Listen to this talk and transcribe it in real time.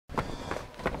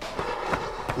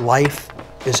Life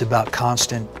is about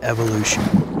constant evolution.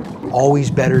 Always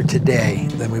better today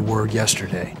than we were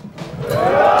yesterday.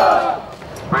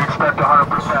 We expect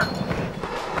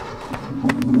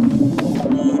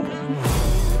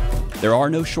 100%. There are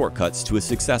no shortcuts to a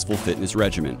successful fitness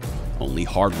regimen, only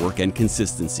hard work and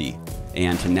consistency.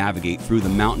 And to navigate through the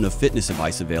mountain of fitness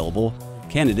advice available,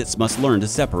 candidates must learn to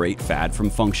separate fad from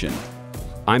function.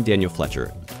 I'm Daniel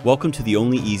Fletcher. Welcome to The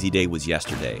Only Easy Day Was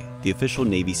Yesterday, the official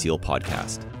Navy SEAL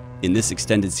podcast. In this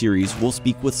extended series, we'll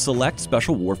speak with select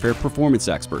special warfare performance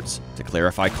experts to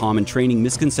clarify common training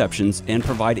misconceptions and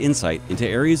provide insight into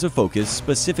areas of focus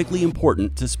specifically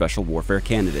important to special warfare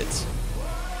candidates.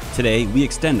 Today, we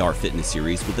extend our fitness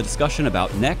series with a discussion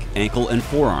about neck, ankle, and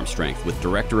forearm strength with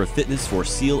Director of Fitness for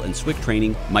SEAL and SWCC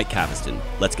Training, Mike Caviston.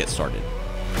 Let's get started.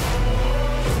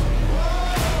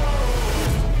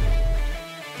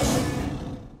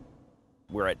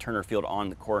 We're at Turner Field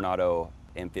on the Coronado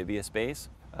Amphibious Base,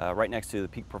 right next to the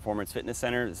Peak Performance Fitness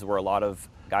Center. This is where a lot of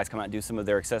guys come out and do some of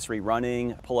their accessory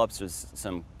running, pull-ups. There's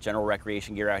some general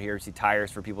recreation gear out here. You see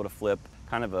tires for people to flip,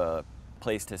 kind of a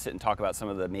place to sit and talk about some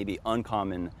of the maybe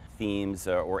uncommon themes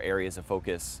or areas of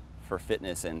focus for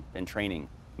fitness and training.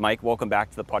 Mike, welcome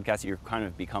back to the podcast. You've kind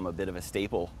of become a bit of a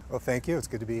staple. Well, thank you. It's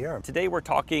good to be here. Today we're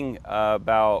talking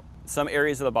about some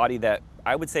areas of the body that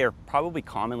I would say are probably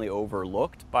commonly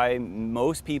overlooked by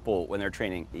most people when they're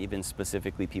training, even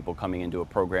specifically people coming into a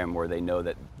program where they know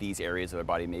that these areas of their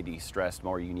body may be stressed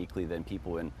more uniquely than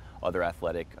people in other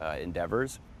athletic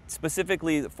endeavors.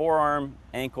 Specifically the forearm,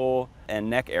 ankle, and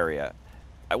neck area.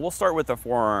 I will start with the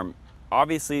forearm.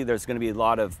 Obviously there's going to be a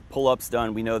lot of pull-ups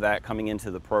done. We know that coming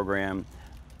into the program.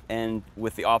 And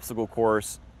with the obstacle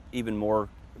course, even more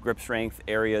grip strength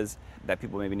areas that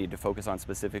people maybe need to focus on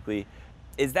specifically.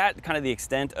 Is that kind of the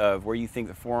extent of where you think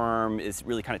the forearm is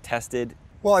really kind of tested?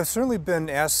 Well, I've certainly been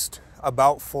asked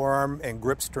about forearm and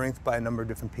grip strength by a number of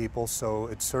different people, so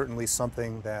it's certainly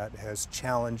something that has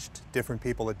challenged different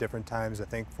people at different times. I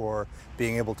think for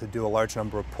being able to do a large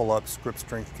number of pull-ups, grip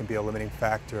strength can be a limiting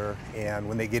factor, and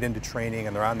when they get into training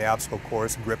and they're on the obstacle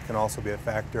course, grip can also be a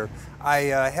factor.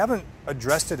 I haven't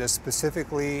addressed it as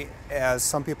specifically as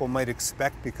some people might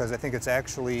expect because I think it's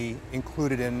actually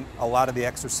included in a lot of the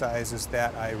exercises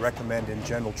that I recommend in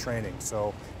general training.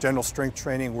 So general strength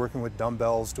training, working with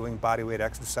dumbbells, doing bodyweight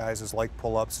exercises like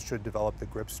pull-ups should develop the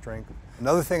grip strength.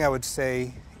 Another thing I would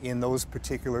say in those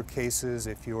particular cases,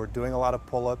 if you're doing a lot of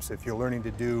pull-ups, if you're learning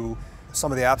to do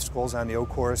some of the obstacles on the O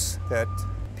course that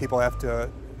people have to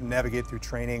navigate through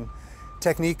training,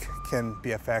 technique can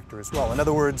be a factor as well. In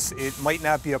other words, it might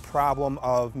not be a problem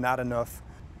of not enough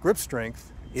grip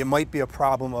strength. It might be a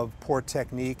problem of poor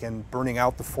technique and burning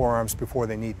out the forearms before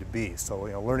they need to be. So,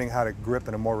 learning how to grip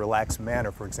in a more relaxed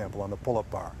manner, for example, on the pull-up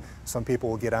bar. Some people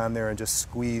will get on there and just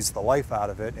squeeze the life out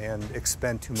of it and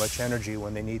expend too much energy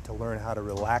when they need to learn how to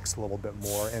relax a little bit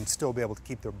more and still be able to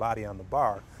keep their body on the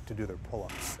bar to do their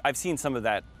pull-ups. I've seen some of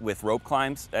that with rope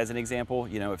climbs as an example.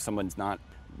 If someone's not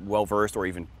well-versed or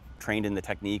even trained in the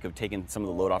technique of taking some of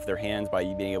the load off their hands by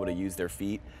being able to use their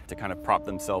feet to kind of prop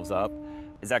themselves up.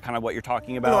 Is that kind of what you're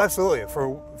talking about? No, absolutely.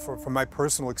 From my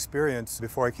personal experience,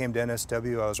 before I came to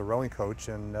NSW, I was a rowing coach,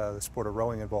 and the sport of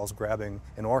rowing involves grabbing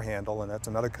an oar handle, and that's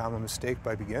another common mistake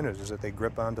by beginners, is that they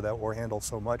grip onto that oar handle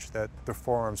so much that their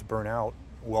forearms burn out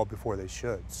well before they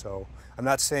should. So I'm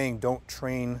not saying don't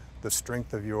train the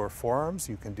strength of your forearms,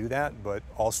 you can do that, but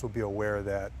also be aware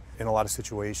that in a lot of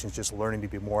situations, just learning to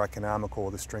be more economical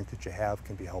with the strength that you have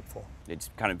can be helpful.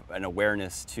 It's kind of an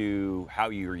awareness to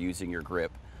how you're using your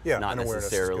grip. Yeah, not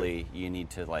necessarily you need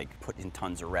to put in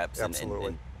tons of reps. Absolutely.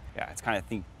 And yeah, it's kind of, I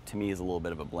think to me is a little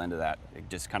bit of a blend of that.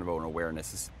 Just kind of an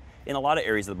awareness in a lot of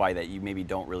areas of the body that you maybe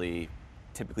don't really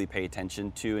typically pay attention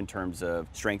to in terms of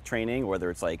strength training, whether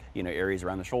it's areas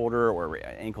around the shoulder or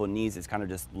ankle and knees. It's kind of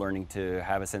just learning to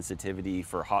have a sensitivity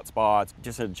for hot spots,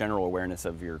 just a general awareness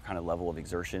of your kind of level of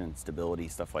exertion and stability,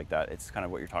 stuff like that. It's kind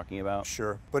of what you're talking about.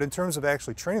 Sure, but in terms of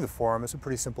actually training the forearm, it's a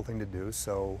pretty simple thing to do.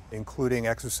 So including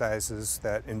exercises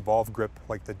that involve grip,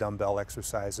 like the dumbbell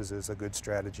exercises, is a good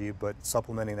strategy, but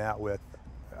supplementing that with,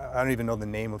 I don't even know the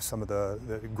name of some of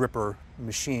the gripper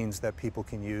machines that people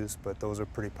can use, but those are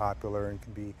pretty popular and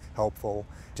can be helpful.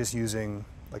 Just using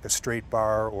like a straight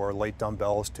bar or light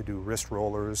dumbbells to do wrist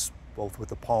rollers, both with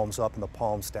the palms up and the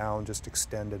palms down, just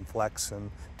extend and flex and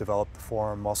develop the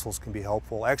forearm muscles can be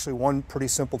helpful. Actually, one pretty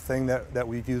simple thing that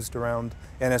we've used around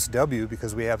NSW,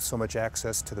 because we have so much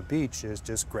access to the beach, is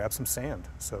just grab some sand.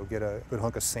 So get a good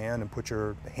hunk of sand and put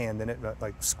your hand in it,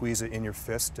 like squeeze it in your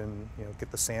fist and get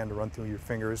the sand to run through your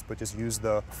fingers, but just use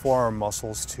the forearm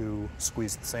muscles to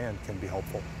squeeze the sand can be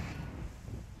helpful.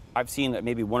 I've seen that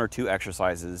maybe one or two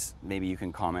exercises maybe you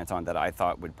can comment on that I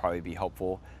thought would probably be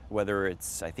helpful, whether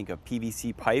it's, I think, a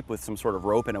PVC pipe with some sort of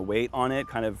rope and a weight on it,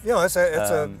 kind of. Yeah, it's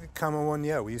a common one,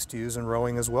 yeah. We used to use in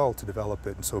rowing as well to develop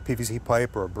it. And so a PVC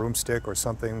pipe or a broomstick or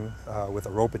something with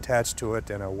a rope attached to it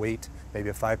and a weight, maybe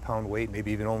a 5-pound weight,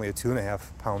 maybe even only a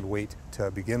 2.5-pound weight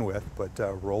to begin with, but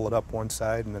roll it up one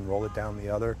side and then roll it down the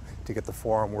other to get the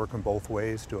forearm working both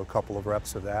ways. Do a couple of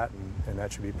reps of that, and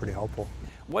that should be pretty helpful.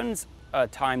 When's a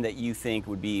time that you think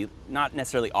would be not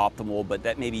necessarily optimal, but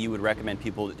that maybe you would recommend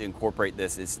people to incorporate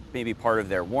this as maybe part of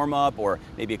their warm-up, or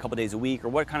maybe a couple days a week, or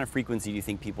what kind of frequency do you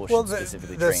think people should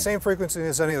specifically train? The same frequency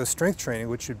as any other strength training,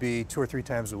 which should be 2 or 3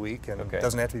 times a week, and it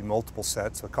doesn't have to be multiple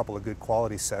sets, a couple of good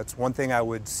quality sets. One thing I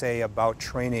would say about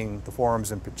training the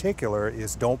forearms in particular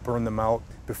is don't burn them out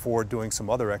before doing some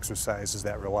other exercises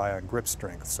that rely on grip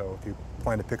strength. So if you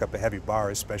plan to pick up a heavy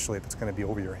bar, especially if it's going to be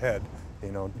over your head,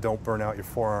 don't burn out your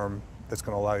forearm. That's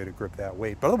going to allow you to grip that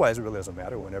weight. But otherwise, it really doesn't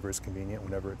matter. Whenever it's convenient,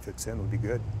 whenever it fits in, would be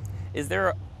good. Is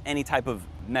there any type of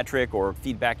metric or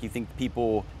feedback you think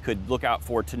people could look out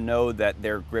for to know that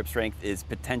their grip strength is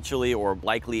potentially or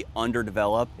likely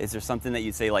underdeveloped? Is there something that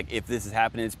you'd say, like, if this is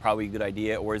happening, it's probably a good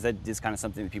idea, or is that just kind of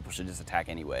something that people should just attack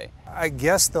anyway? I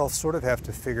guess they'll sort of have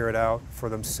to figure it out for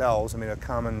themselves. I mean, a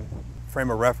common frame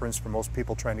of reference for most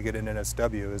people trying to get in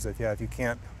NSW is that, yeah, if you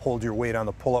can't hold your weight on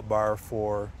the pull-up bar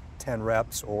for 10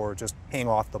 reps or just hang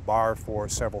off the bar for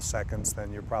several seconds,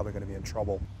 then you're probably going to be in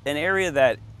trouble. An area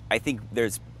that I think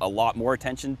there's a lot more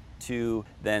attention to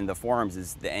than the forearms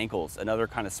is the ankles, another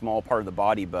kind of small part of the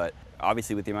body, but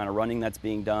obviously with the amount of running that's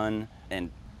being done and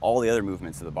all the other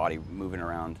movements of the body moving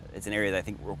around, it's an area that I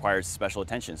think requires special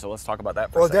attention. So let's talk about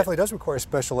that for a second. Well, it definitely does require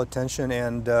special attention,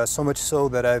 and so much so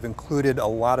that I've included a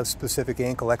lot of specific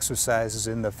ankle exercises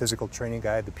in the physical training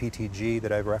guide, the PTG,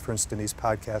 that I've referenced in these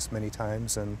podcasts many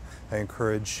times, and I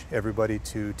encourage everybody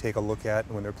to take a look at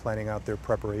when they're planning out their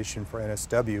preparation for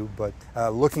NSW. But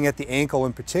looking at the ankle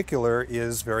in particular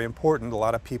is very important. A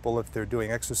lot of people, if they're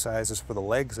doing exercises for the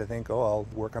legs, I think, oh, I'll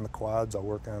work on the quads, I'll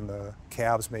work on the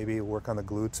calves, maybe work on the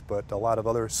glutes, but a lot of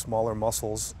other smaller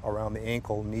muscles around the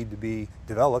ankle need to be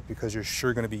developed because you're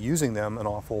sure going to be using them an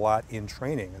awful lot in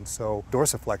training. And so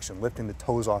dorsiflexion, lifting the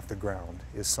toes off the ground,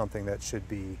 is something that should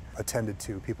be attended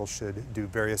to. People should do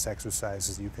various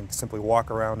exercises. You can simply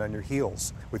walk around on your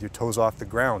heels with your toes off the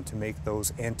ground to make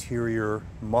those anterior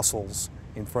muscles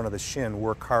in front of the shin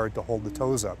work hard to hold the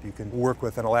toes up. You can work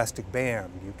with an elastic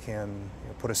band. You can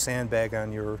put a sandbag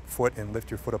on your foot and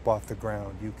lift your foot up off the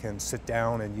ground. You can sit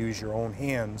down and use your own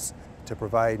hands to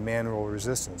provide manual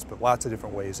resistance, but lots of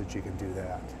different ways that you can do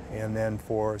that. And then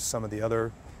for some of the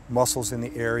other muscles in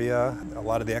the area, a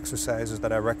lot of the exercises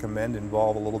that I recommend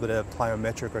involve a little bit of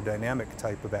plyometric or dynamic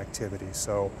type of activity.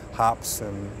 So hops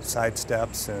and side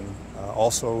steps, and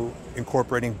also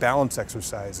incorporating balance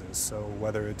exercises. So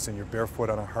whether it's in your barefoot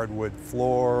on a hardwood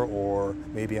floor or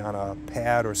maybe on a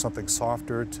pad or something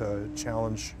softer to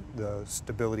challenge the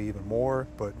stability even more,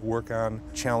 but work on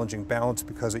challenging balance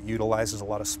because it utilizes a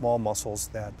lot of small muscles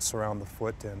that surround the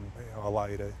foot and allow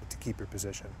you to keep your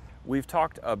position. We've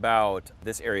talked about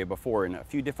this area before in a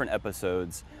few different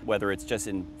episodes, whether it's just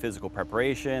in physical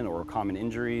preparation or common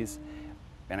injuries.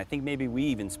 And I think maybe we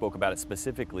even spoke about it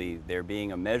specifically, there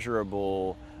being a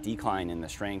measurable decline in the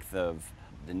strength of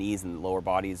the knees and the lower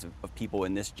bodies of people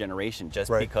in this generation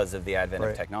just because of the advent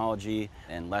of technology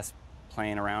and less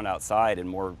playing around outside and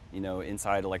more,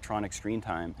 inside electronic screen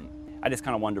time. I just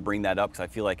kind of wanted to bring that up because I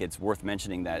feel like it's worth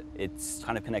mentioning that it's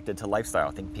kind of connected to lifestyle.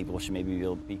 I think people should maybe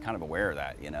be kind of aware of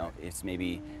that, It's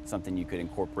maybe something you could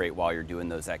incorporate while you're doing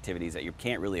those activities that you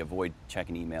can't really avoid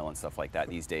checking email and stuff like that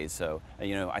these days. So,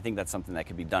 I think that's something that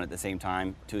could be done at the same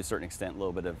time to a certain extent, a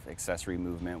little bit of accessory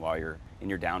movement while you're in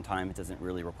your downtime. It doesn't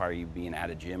really require you being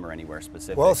at a gym or anywhere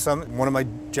specific. Well, one of my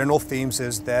general themes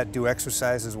is that do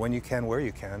exercises when you can, where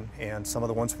you can, and some of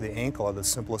the ones for the ankle are the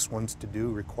simplest ones to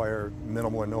do, require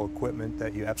minimal or no equipment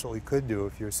that you absolutely could do.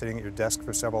 If you're sitting at your desk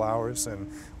for several hours and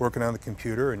working on the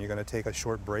computer and you're going to take a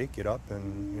short break, get up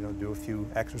and do a few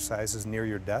exercises near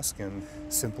your desk, and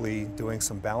simply doing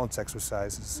some balance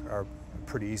exercises are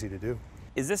pretty easy to do.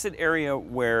 Is this an area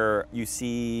where you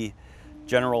see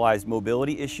generalized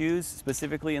mobility issues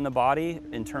specifically in the body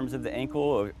in terms of the ankle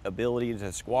or ability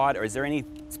to squat, or is there any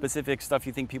specific stuff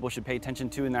you think people should pay attention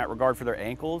to in that regard for their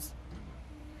ankles?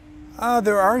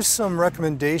 There are some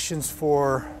recommendations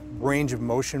for range of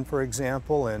motion, for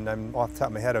example, and I'm off the top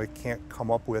of my head, I can't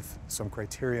come up with some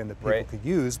criterion that people could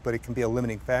use, but it can be a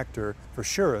limiting factor for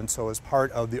sure. And so as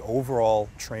part of the overall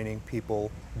training people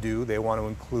do, they want to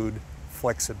include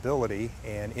flexibility,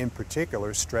 and in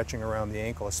particular stretching around the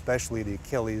ankle, especially the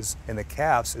Achilles and the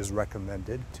calves, is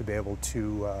recommended to be able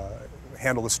to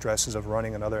handle the stresses of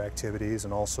running and other activities,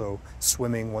 and also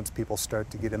swimming once people start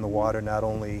to get in the water, not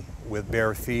only with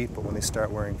bare feet, but when they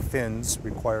start wearing fins,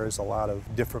 requires a lot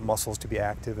of different muscles to be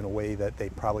active in a way that they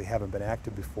probably haven't been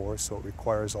active before, so it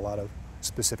requires a lot of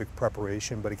specific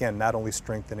preparation, but again, not only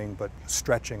strengthening, but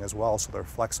stretching as well, so they're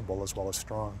flexible as well as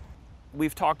strong.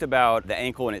 We've talked about the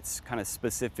ankle and its kind of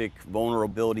specific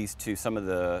vulnerabilities to some of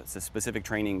the specific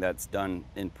training that's done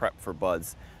in prep for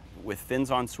buds. With fins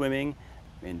on swimming,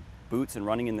 in boots and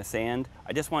running in the sand,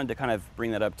 I just wanted to kind of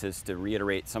bring that up to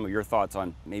reiterate some of your thoughts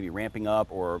on maybe ramping up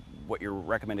or what your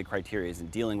recommended criteria is in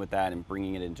dealing with that and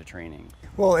bringing it into training.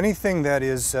 Well, anything that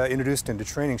is introduced into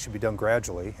training should be done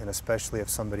gradually, and especially if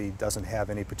somebody doesn't have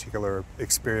any particular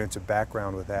experience or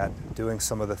background with that, doing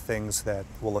some of the things that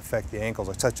will affect the ankles,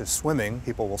 such as swimming.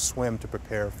 People will swim to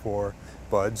prepare for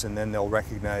buds, and then they'll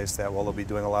recognize that, well, they'll be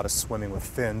doing a lot of swimming with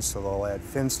fins, so they'll add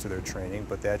fins to their training,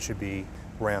 but that should be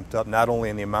ramped up, not only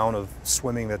in the amount of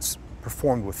swimming that's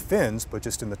performed with fins, but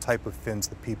just in the type of fins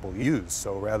that people use.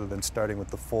 So rather than starting with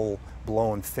the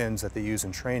full-blown fins that they use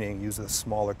in training, use the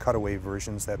smaller cutaway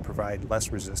versions that provide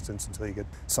less resistance until you get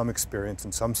some experience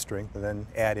and some strength, and then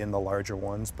add in the larger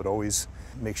ones, but always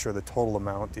make sure the total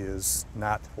amount is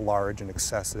not large and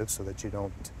excessive so that you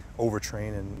don't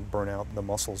overtrain and burn out the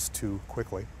muscles too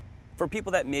quickly. For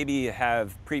people that maybe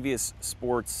have previous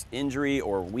sports injury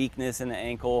or weakness in the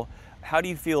ankle, how do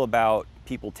you feel about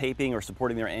people taping or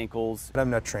supporting their ankles? I'm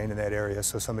not trained in that area,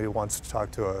 so somebody wants to talk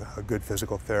to a good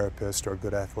physical therapist or a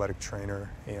good athletic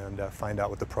trainer and find out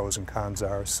what the pros and cons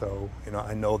are. So,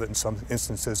 I know that in some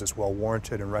instances it's well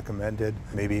warranted and recommended.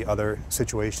 Maybe other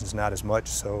situations not as much.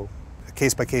 So, a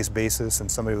case-by-case basis,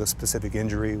 and somebody with a specific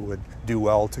injury would do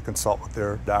well to consult with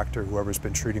their doctor, whoever's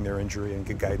been treating their injury, and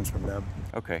get guidance from them.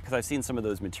 Okay, because I've seen some of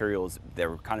those materials that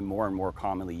were kind of more and more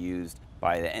commonly used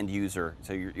by the end user.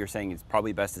 So you're saying it's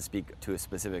probably best to speak to a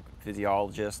specific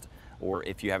physiologist, or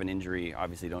if you have an injury,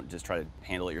 obviously don't just try to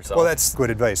handle it yourself. Well, that's good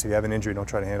advice. If you have an injury, don't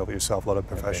try to handle it yourself. Let a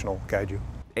professional guide you.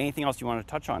 Anything else you want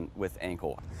to touch on with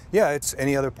ankle? Yeah, it's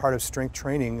any other part of strength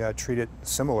training. Treat it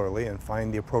similarly and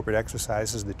find the appropriate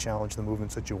exercises that challenge the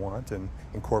movements that you want and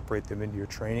incorporate them into your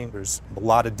training. There's a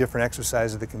lot of different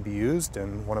exercises that can be used,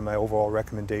 and one of my overall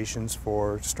recommendations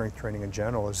for strength training in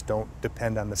general is don't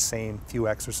depend on the same few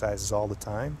exercises all the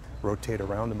time. Rotate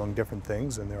around among different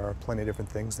things, and there are plenty of different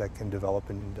things that can develop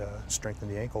and strengthen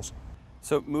the ankles.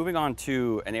 So moving on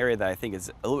to an area that I think is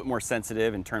a little bit more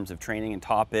sensitive in terms of training and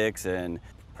topics and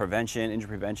prevention, injury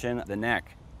prevention, the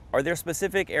neck. Are there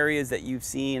specific areas that you've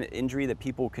seen injury that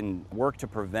people can work to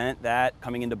prevent that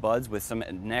coming into buds with some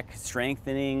neck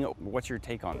strengthening? What's your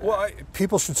take on that? Well,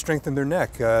 people should strengthen their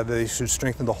neck. They should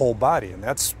strengthen the whole body, and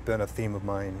that's been a theme of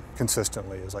mine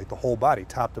consistently, is like the whole body,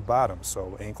 top to bottom.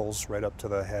 So ankles right up to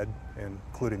the head,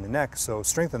 including the neck. So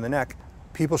strengthen the neck.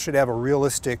 People should have a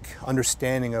realistic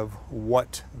understanding of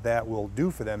what that will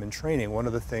do for them in training. One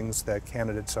of the things that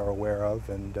candidates are aware of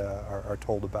and are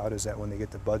told about is that when they get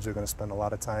to buds, they're going to spend a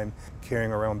lot of time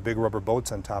carrying around big rubber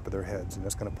boats on top of their heads, and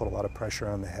that's going to put a lot of pressure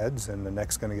on the heads, and the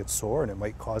neck's going to get sore, and it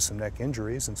might cause some neck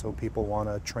injuries, and so people want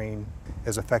to train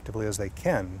as effectively as they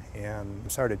can. And I'm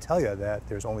sorry to tell you that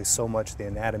there's only so much the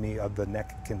anatomy of the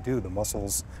neck can do. The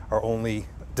muscles are only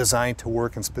designed to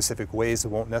work in specific ways that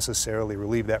won't necessarily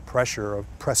relieve that pressure of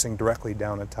pressing directly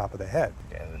down on top of the head.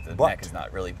 Yeah, the neck is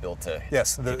not really built to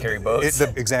carry boats.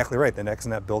 Exactly right. The neck's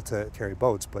not built to carry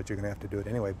boats, but you're going to have to do it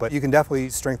anyway. But you can definitely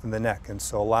strengthen the neck, and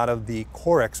so a lot of the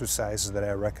core exercises that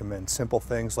I recommend, simple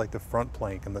things like the front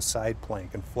plank and the side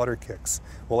plank and flutter kicks,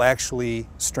 will actually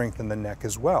strengthen the neck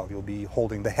as well. You'll be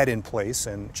holding the head in place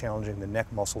and challenging the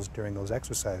neck muscles during those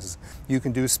exercises. You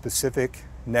can do specific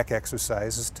neck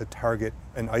exercises to target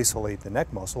and isolate the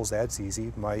neck muscles. That's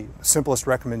easy. My simplest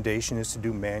recommendation is to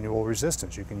do manual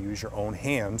resistance. You can use your own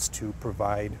hands to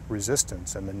provide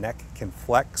resistance, and the neck can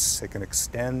flex, it can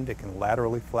extend, it can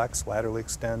laterally flex, laterally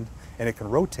extend, and it can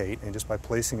rotate. And just by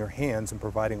placing your hands and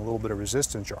providing a little bit of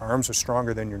resistance, your arms are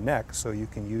stronger than your neck, so you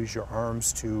can use your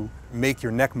arms to make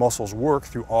your neck muscles work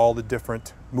through all the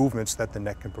different movements that the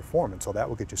neck can perform, and so that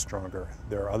will get you stronger.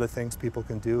 There are other things people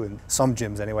can do, and some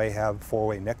gyms anyway have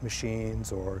four-way neck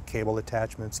machines or cable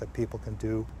attachments that people can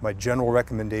do. My general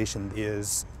recommendation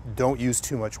is don't use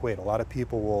too much weight. A lot of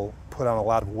people will put on a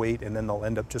lot of weight and then they'll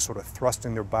end up just sort of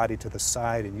thrusting their body to the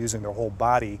side and using their whole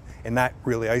body and not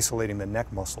really isolating the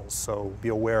neck muscles. So be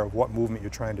aware of what movement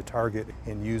you're trying to target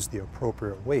and use the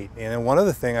appropriate weight. And then one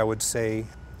other thing I would say,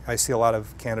 I see a lot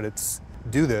of candidates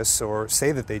do this or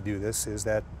say that they do this, is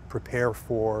that prepare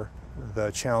for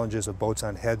the challenges of boats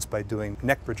on heads by doing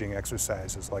neck bridging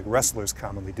exercises like wrestlers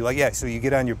commonly do. Like, yeah, so you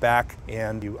get on your back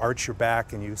and you arch your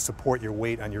back and you support your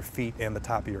weight on your feet and the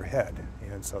top of your head.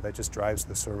 And so that just drives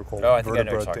the cervical vertebra. I think I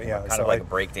know what you're talking about. Kind of like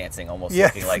breakdancing almost, yeah,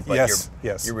 looking like, but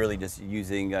yes. you're really just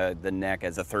using the neck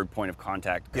as a third point of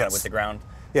contact kind of with the ground.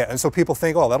 Yeah, and so people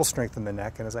think, oh, that'll strengthen the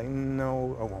neck, and it's like,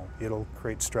 no, it won't. It'll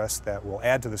create stress that will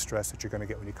add to the stress that you're going to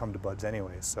get when you come to buds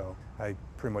anyway. So I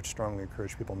pretty much strongly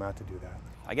encourage people not to do that.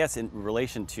 I guess in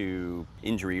relation to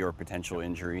injury or potential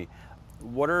injury,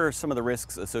 what are some of the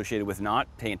risks associated with not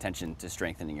paying attention to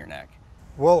strengthening your neck?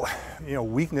 Well,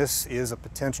 weakness is a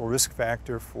potential risk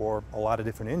factor for a lot of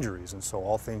different injuries, and so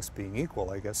all things being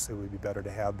equal, I guess it would be better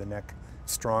to have the neck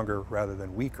stronger rather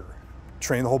than weaker.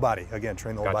 Train the whole body. Again,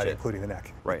 train the whole body, including the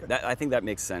neck. Right. I think that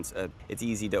makes sense. It's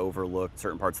easy to overlook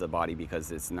certain parts of the body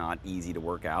because it's not easy to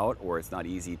work out, or it's not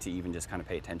easy to even just kind of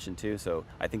pay attention to. So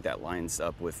I think that lines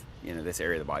up with this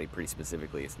area of the body pretty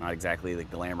specifically. It's not exactly the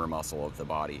glamour muscle of the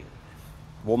body.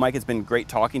 Well, Mike, it's been great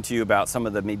talking to you about some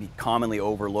of the maybe commonly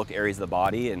overlooked areas of the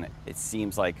body, and it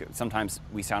seems like sometimes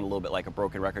we sound a little bit like a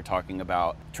broken record talking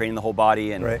about training the whole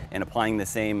body and applying the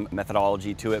same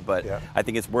methodology to it, but I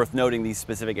think it's worth noting these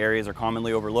specific areas are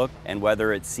commonly overlooked, and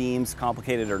whether it seems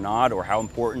complicated or not, or how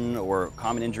important, or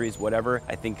common injuries, whatever,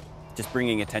 I think just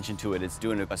bringing attention to it is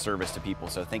doing a service to people.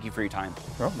 So thank you for your time.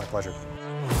 Oh, my pleasure.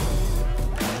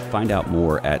 Find out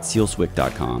more at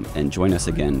sealswick.com and join us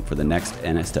again for the next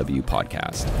NSW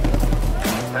podcast.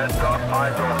 Heads up,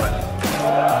 eyes open.